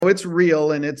It's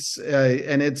real, and it's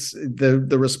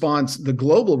the response. The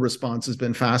global response has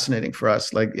been fascinating for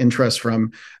us. Like interest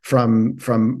from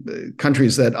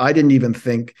countries that I didn't even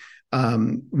think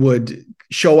would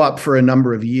show up for a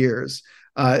number of years.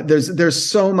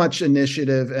 There's so much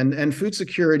initiative and food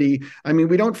security. I mean,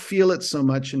 we don't feel it so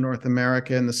much in North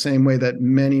America in the same way that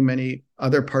many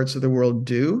other parts of the world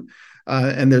do.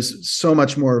 And there's so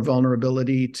much more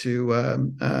vulnerability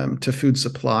to food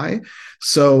supply.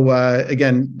 So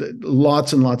again,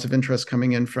 lots and lots of interest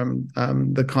coming in from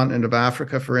the continent of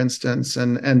Africa, for instance,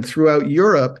 and throughout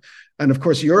Europe. And of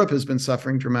course, Europe has been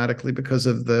suffering dramatically because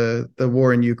of the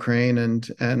war in Ukraine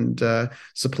and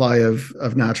supply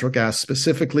of natural gas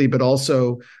specifically, but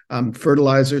also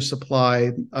fertilizer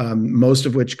supply, most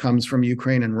of which comes from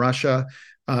Ukraine and Russia.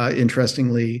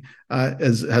 Interestingly,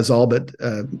 has all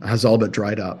but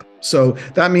dried up. So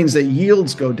that means that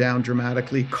yields go down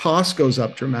dramatically, cost goes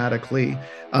up dramatically,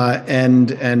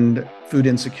 and food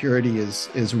insecurity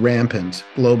is rampant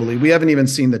globally. We haven't even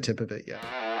seen the tip of it yet.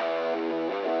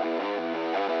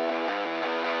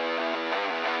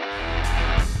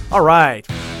 All right.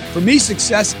 For me,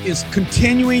 success is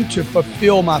continuing to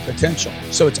fulfill my potential.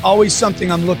 So it's always something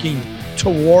I'm looking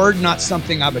toward, not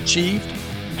something I've achieved.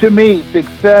 To me,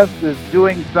 success is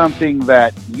doing something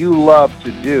that you love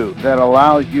to do, that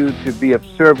allows you to be of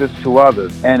service to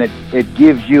others, and it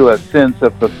gives you a sense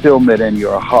of fulfillment in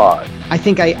your heart. I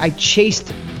think I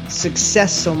chased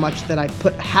success so much that I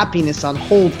put happiness on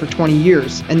hold for 20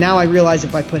 years. And now I realize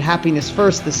if I put happiness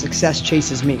first, the success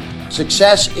chases me.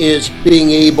 Success is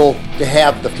being able to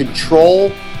have the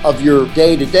control of your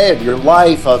day-to-day, of your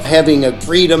life, of having a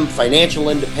freedom, financial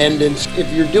independence.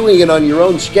 If you're doing it on your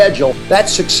own schedule,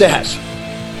 that's success.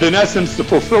 In essence, the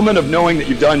fulfillment of knowing that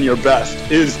you've done your best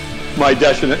is my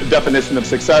definition of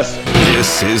success.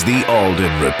 This is the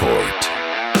Alden Report.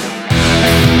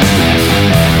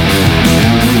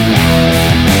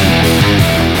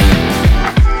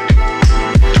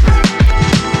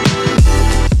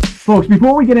 Folks,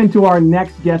 before we get into our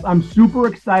next guest, I'm super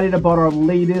excited about our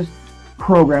latest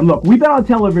program. Look, we've been on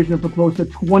television for close to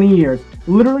 20 years,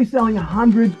 literally selling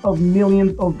hundreds of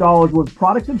millions of dollars worth of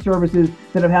products and services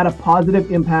that have had a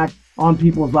positive impact on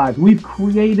people's lives. We've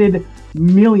created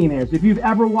millionaires. If you've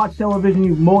ever watched television,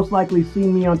 you've most likely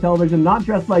seen me on television, not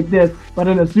dressed like this, but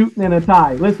in a suit and a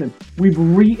tie. Listen, we've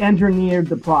re-engineered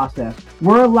the process.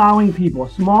 We're allowing people, a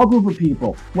small group of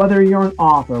people, whether you're an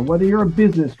author, whether you're a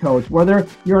business coach, whether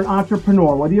you're an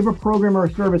entrepreneur, whether you have a program or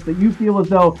a service that you feel as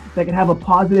though that can have a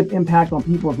positive impact on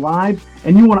people's lives,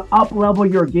 and you want to up-level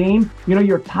your game. You know,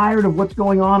 you're tired of what's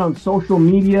going on social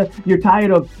media. You're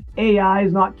tired of AI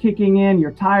is not kicking in.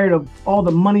 You're tired of all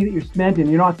the money that you're spent and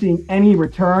you're not seeing any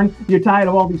return. You're tired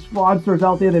of all these fraudsters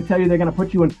out there that tell you they're going to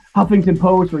put you in Huffington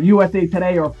Post or USA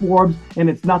Today or Forbes, and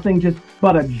it's nothing just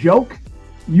but a joke.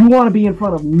 You want to be in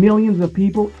front of millions of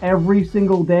people every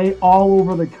single day all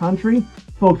over the country.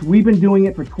 Folks, we've been doing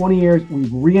it for 20 years.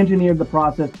 We've re-engineered the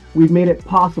process. We've made it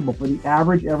possible for the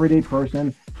average everyday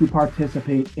person to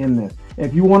participate in this.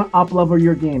 If you want to up-level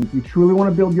your game, if you truly want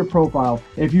to build your profile,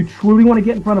 if you truly want to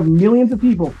get in front of millions of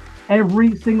people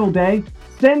every single day,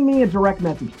 send me a direct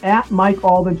message at Mike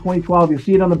Alden 2012. You'll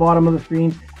see it on the bottom of the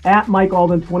screen, at Mike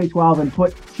Alden 2012, and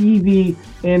put TV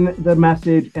in the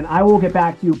message, and I will get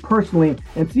back to you personally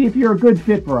and see if you're a good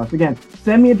fit for us. Again,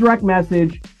 send me a direct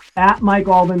message at Mike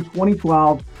Alden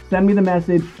 2012. Send me the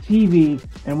message TV,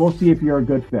 and we'll see if you're a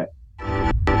good fit.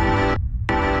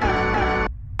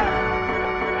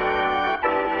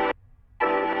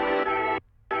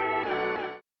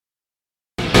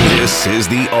 This is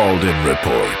the Alden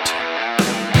Report.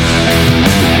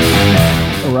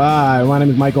 All right, my name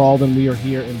is Mike Alden. We are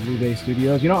here in Blue Bay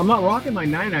Studios. You know, I'm not rocking my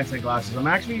 99-cent glasses. I'm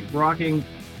actually rocking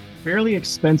fairly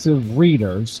expensive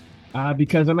readers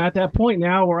because I'm at that point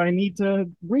now where I need to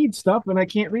read stuff and I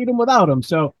can't read them without them.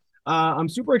 So I'm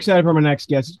super excited for my next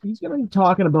guest. He's going to be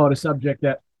talking about a subject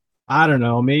that, I don't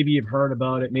know, maybe you've heard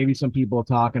about it. Maybe some people are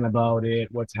talking about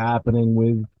it. What's happening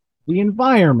with the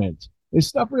environment? Is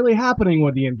stuff really happening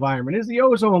with the environment? Is the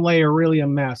ozone layer really a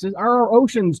mess? Are our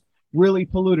oceans really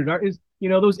polluted?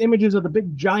 Those images of the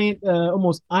big giant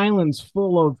almost islands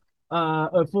full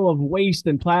of waste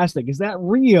and plastic, is that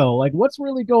real? Like, what's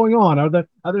really going on? Are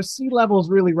the sea levels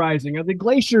really rising? Are the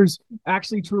glaciers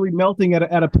actually truly melting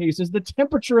at a pace? Is the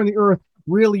temperature in the earth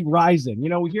really rising? You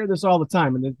know, we hear this all the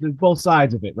time, and there's both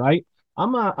sides of it, right?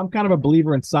 I'm kind of a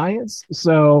believer in science,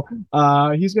 so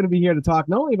he's going to be here to talk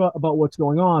not only about what's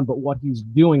going on, but what he's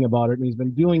doing about it, and he's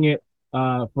been doing it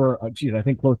for I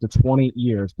think close to 20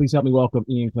 years. Please help me welcome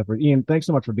Ian Clifford. Ian, thanks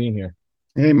so much for being here.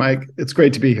 Hey, Mike, it's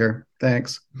great to be here.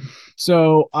 Thanks.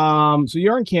 So, so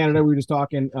you're in Canada. We were just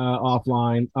talking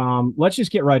offline. Let's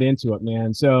just get right into it,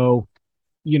 man. So,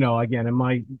 again, in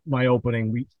my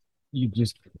opening,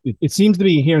 it seems to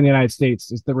be here in the United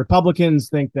States is the Republicans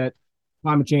think that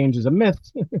climate change is a myth,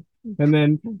 and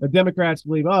then the Democrats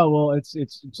believe, oh well,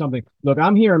 it's something. Look,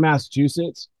 I'm here in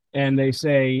Massachusetts, and they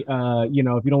say, if you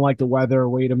don't like the weather,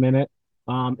 wait a minute.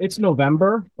 It's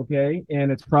November, okay,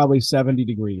 and it's probably 70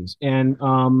 degrees, and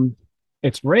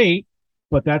it's great,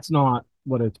 but that's not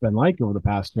what it's been like over the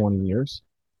past 20 years.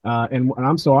 And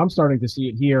I'm starting to see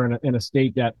it here in a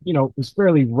state that is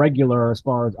fairly regular as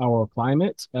far as our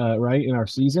climate, right, in our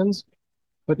seasons.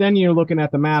 But then you're looking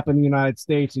at the map in the United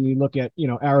States, and you look at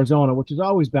Arizona, which has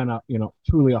always been a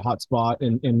truly a hot spot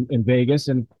in Vegas,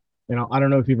 and I don't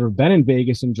know if you've ever been in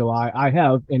Vegas in July. I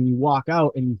have, and you walk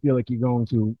out and you feel like you're going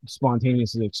to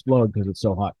spontaneously explode because it's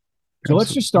so hot. So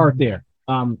let's just start there.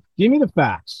 Give me the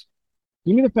facts.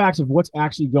 Give me the facts of what's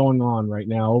actually going on right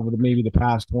now over maybe the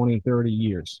past 20, 30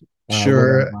 years.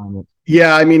 Sure.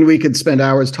 Yeah, I mean, we could spend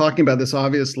hours talking about this.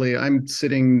 Obviously, I'm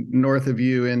sitting north of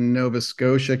you in Nova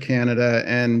Scotia, Canada,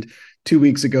 and 2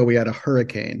 weeks ago we had a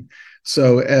hurricane.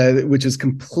 So, which is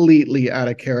completely out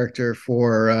of character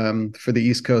for the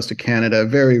East Coast of Canada, a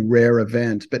very rare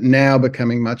event, but now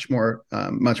becoming much more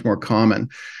common.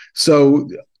 So,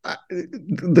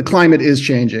 the climate is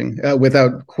changing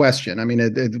without question. I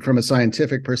mean, from a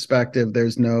scientific perspective, there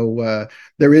is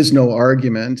no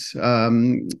argument.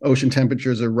 Ocean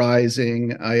temperatures are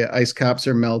rising, ice caps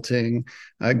are melting,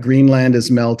 Greenland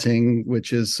is melting,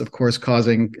 which is, of course,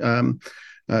 causing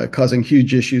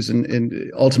huge issues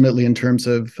and ultimately in terms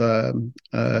of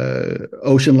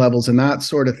ocean levels and that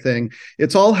sort of thing.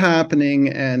 It's all happening,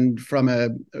 and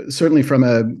certainly from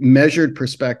a measured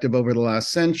perspective over the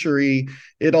last century,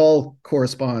 it all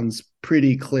corresponds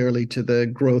pretty clearly to the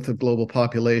growth of global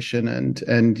population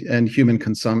and human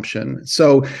consumption.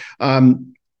 So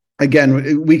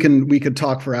again, we could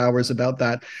talk for hours about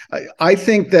that. I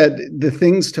think that the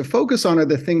things to focus on are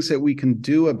the things that we can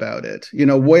do about it.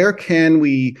 Where can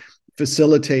we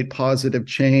facilitate positive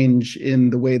change in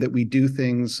the way that we do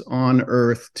things on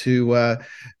Earth to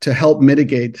help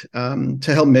mitigate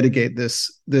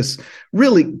this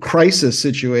really crisis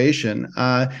situation.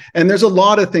 And there's a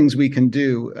lot of things we can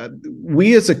do.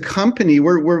 We as a company,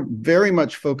 we're very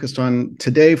much focused on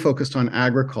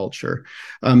agriculture.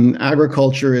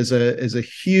 Agriculture is a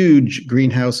huge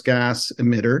greenhouse gas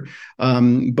emitter,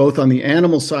 both on the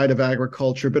animal side of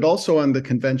agriculture, but also on the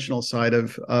conventional side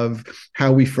of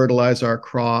how we fertilize our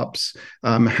crops,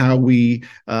 how we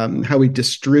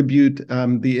distribute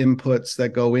the inputs that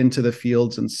go into the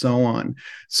fields, and so on.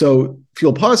 So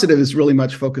Fuel Positive is really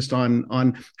much focused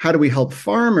on how do we help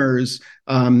farmers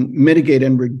mitigate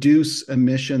and reduce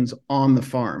emissions on the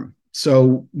farm.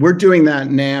 So we're doing that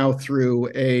now through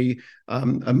a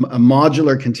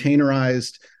modular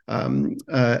containerized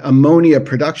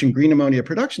green ammonia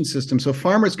production system. So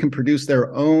farmers can produce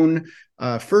their own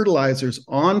fertilizers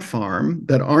on farm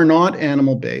that are not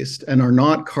animal-based and are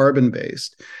not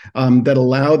carbon-based, that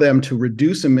allow them to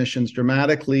reduce emissions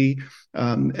dramatically,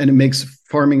 and it makes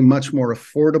farming much more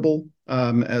affordable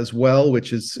as well,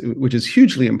 which is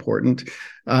hugely important,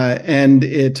 and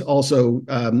it also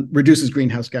reduces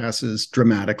greenhouse gases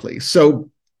dramatically. So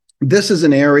this is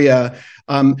an area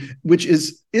which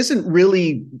isn't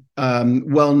really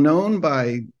well known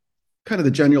by kind of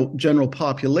the general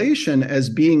population as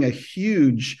being a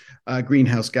huge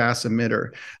greenhouse gas emitter.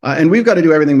 And we've got to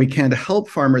do everything we can to help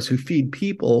farmers who feed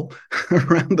people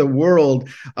around the world,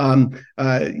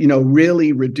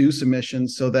 really reduce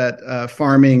emissions so that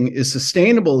farming is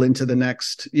sustainable into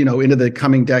the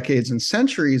coming decades and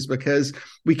centuries, because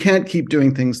we can't keep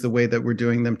doing things the way that we're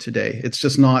doing them today. It's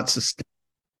just not sustainable.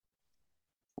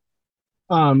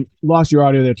 Lost your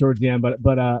audio there towards the end,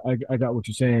 but I got what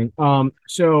you're saying.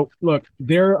 So look,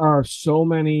 there are so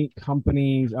many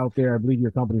companies out there. I believe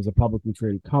your company is a publicly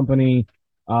traded company.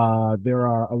 There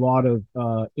are a lot of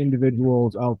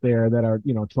individuals out there that are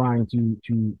trying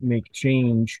to make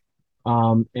change.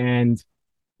 And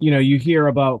you hear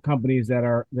about companies that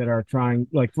are trying,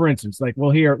 like, for instance, like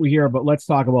we hear about, let's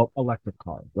talk about electric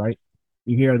cars, right?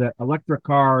 You hear that electric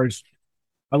cars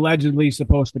allegedly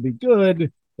supposed to be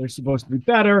good. They're supposed to be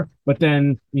better, but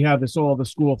then you have the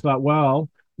school of thought, well,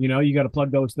 you got to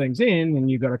plug those things in and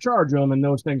you got to charge them, and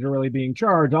those things are really being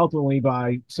charged ultimately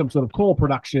by some sort of coal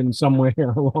production somewhere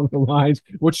along the lines,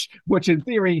 which in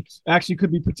theory actually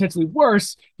could be potentially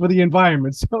worse for the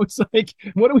environment. So it's like,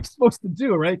 what are we supposed to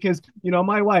do, right? Because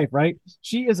my wife, right,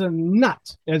 she is a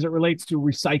nut as it relates to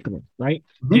recycling, right?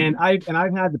 Mm-hmm. And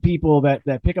I've had the people that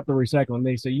pick up the recycling,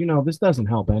 they say, this doesn't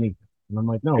help anything. And I'm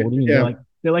like, no, what do you mean? Yeah.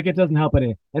 They're like, it doesn't help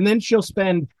anything. And then she'll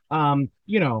spend, a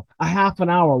half an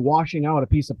hour washing out a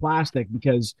piece of plastic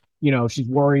because, she's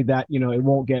worried that, it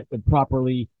won't get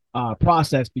properly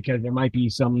processed because there might be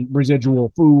some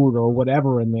residual food or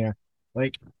whatever in there.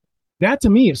 Like, that to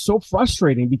me is so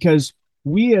frustrating because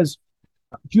we as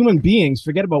human beings,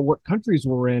 forget about what countries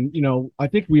we're in. I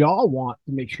think we all want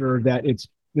to make sure that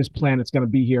this planet's going to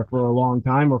be here for a long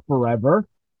time or forever.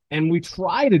 And we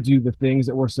try to do the things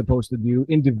that we're supposed to do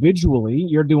individually.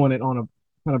 You're doing it on a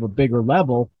kind of a bigger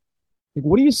level. Like,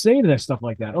 what do you say to that stuff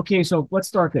like that? Okay, so let's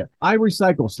start there. I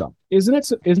recycle stuff.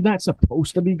 Isn't that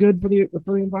supposed to be good for the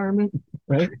environment,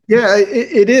 right? Yeah,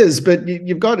 it is. But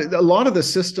you've got a lot of the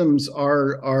systems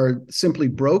are simply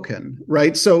broken,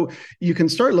 right? So you can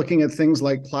start looking at things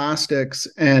like plastics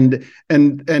and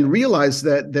realize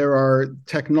that there are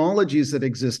technologies that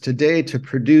exist today to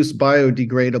produce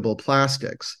biodegradable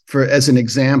plastics, as an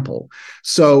example.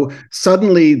 So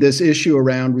suddenly this issue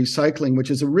around recycling,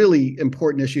 which is a really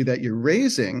important issue that you're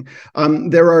raising,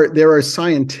 there are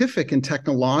scientific and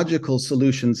technological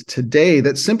solutions today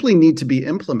that simply need to be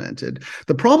implemented.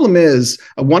 The problem is,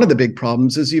 one of the big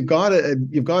problems is you've got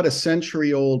a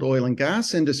century-old oil and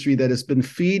gas industry that has been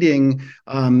feeding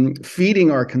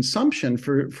our consumption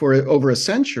for over a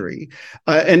century,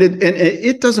 and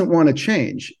it doesn't want to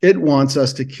change. It wants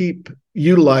us to keep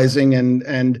utilizing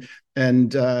and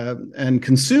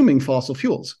consuming fossil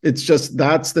fuels. It's just,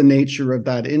 that's the nature of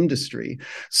that industry.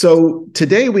 So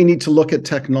today we need to look at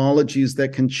technologies that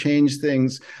can change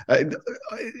things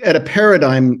at a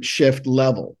paradigm shift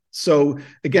level. So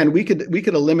again, we could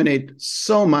eliminate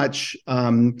so much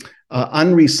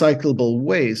unrecyclable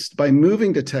waste by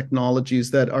moving to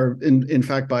technologies that are in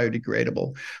fact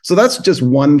biodegradable. So that's just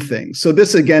one thing. So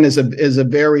this again is a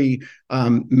very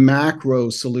macro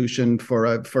solution for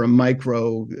a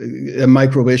micro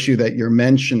issue that you're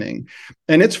mentioning,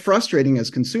 and it's frustrating as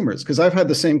consumers because I've had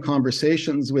the same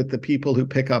conversations with the people who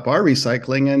pick up our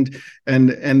recycling,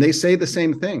 and they say the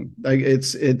same thing. Like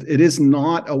it is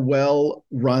not a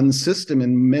well-run system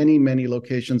in many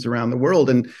locations around the world,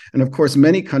 and of course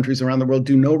many countries around the world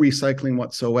do no recycling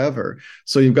whatsoever.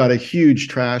 So you've got a huge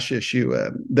trash issue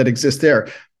that exists there.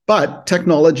 But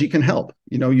technology can help.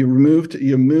 You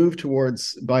move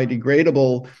towards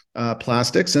biodegradable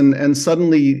plastics, and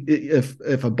suddenly,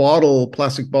 if a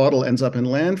plastic bottle ends up in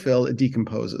landfill, it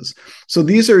decomposes. So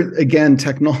these are again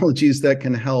technologies that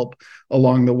can help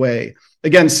along the way.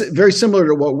 Again, very similar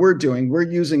to what we're doing. We're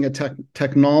using a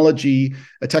technological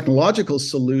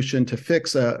solution to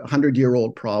fix a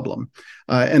 100-year-old problem.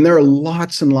 And there are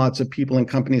lots and lots of people and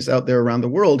companies out there around the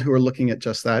world who are looking at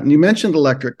just that. And you mentioned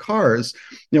electric cars.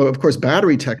 Of course,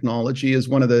 battery technology is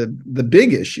one of the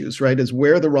big issues, right? Is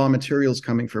where the raw materials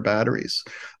coming for batteries.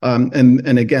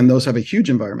 And again, those have a huge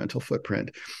environmental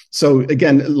footprint. So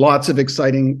again, lots of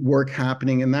exciting work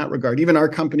happening in that regard. Even our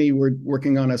company, we're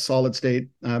working on a solid state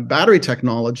battery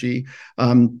technology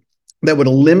that would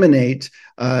eliminate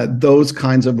those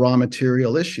kinds of raw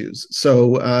material issues.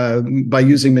 So by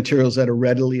using materials that are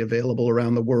readily available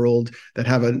around the world, that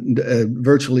have a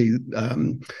virtually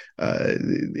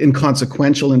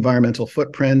inconsequential environmental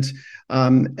footprint.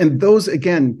 And those,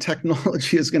 again,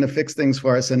 technology is going to fix things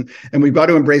for us. And we've got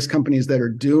to embrace companies that are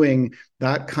doing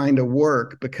that kind of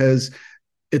work, because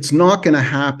it's not going to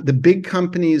happen. The big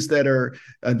companies that are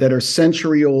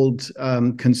century-old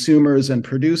consumers and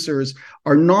producers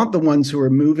are not the ones who are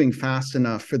moving fast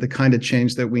enough for the kind of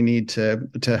change that we need to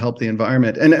help the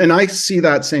environment. And I see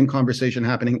that same conversation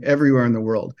happening everywhere in the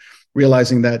world,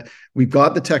 realizing that we've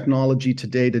got the technology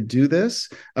today to do this.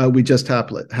 We just have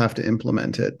to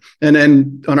implement it. And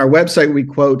then on our website, we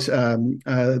quote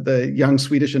the young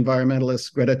Swedish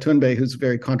environmentalist Greta Thunberg, who's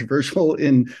very controversial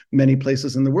in many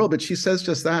places in the world, but she says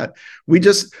just that. We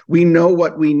know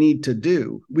what we need to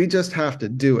do. We just have to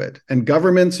do it. And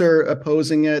governments are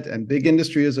opposing it, and big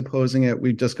industry is opposing it.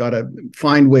 We've just got to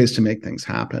find ways to make things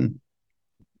happen.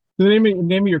 The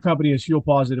name of your company is Fuel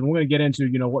Positive. We're going to get into,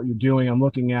 what you're doing. I'm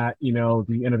looking at,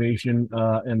 the innovation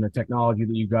and the technology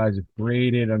that you guys have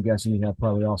created. I'm guessing you have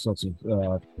probably all sorts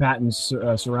of patents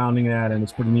surrounding that, and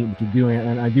it's pretty neat what you're doing.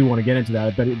 And I do want to get into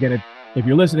that. But again, if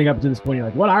you're listening up to this point, you're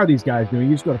like, what are these guys doing?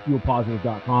 You just go to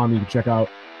fuelpositive.com. You can check out,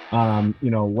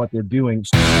 what they're doing.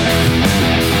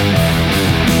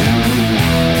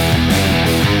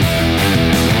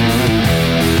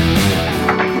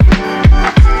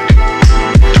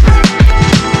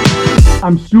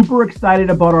 I'm super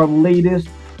excited about our latest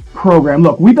program.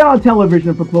 Look, we've been on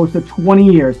television for close to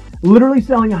 20 years, literally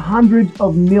selling hundreds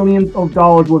of millions of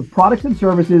dollars worth of products and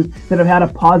services that have had a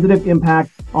positive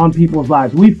impact on people's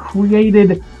lives. We've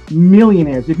created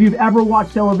millionaires. If you've ever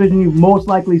watched television, you've most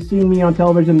likely seen me on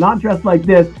television, not dressed like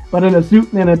this, but in a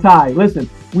suit and a tie. Listen,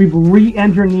 we've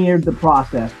re-engineered the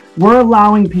process. We're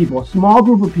allowing people, a small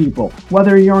group of people,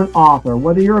 whether you're an author,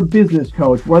 whether you're a business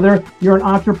coach, whether you're an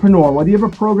entrepreneur, whether you have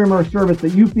a program or a service that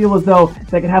you feel as though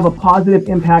that can have a positive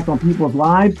impact on people's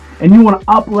lives, and you want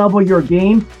to up-level your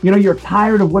game. You know, you're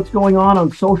tired of what's going on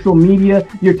social media.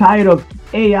 You're tired of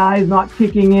AI is not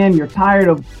kicking in. You're tired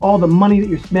of all the money that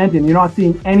you spent and you're not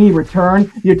seeing any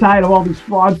return. You're tired of all these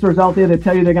fraudsters out there that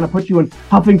tell you they're going to put you in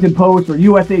Huffington Post or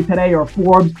USA Today or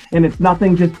Forbes, and it's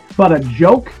nothing just but a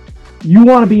joke. You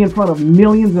want to be in front of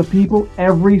millions of people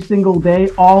every single day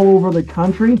all over the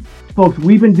country. Folks,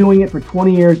 we've been doing it for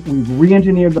 20 years. We've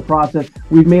re-engineered the process.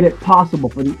 We've made it possible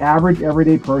for the average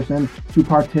everyday person to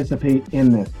participate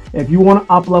in this. If you want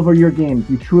to up-level your game, if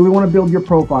you truly want to build your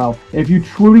profile, if you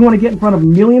truly want to get in front of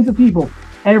millions of people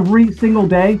every single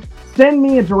day, send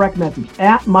me a direct message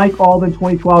at Mike Alden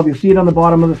 2012. You'll see it on the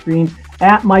bottom of the screen,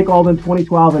 at Mike Alden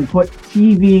 2012, and put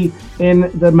TV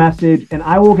in the message, and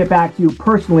I will get back to you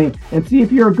personally and see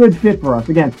if you're a good fit for us.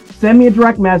 Again, send me a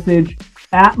direct message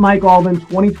at Mike Alden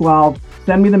 2012.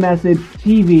 Send me the message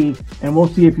TV, and we'll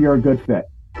see if you're a good fit.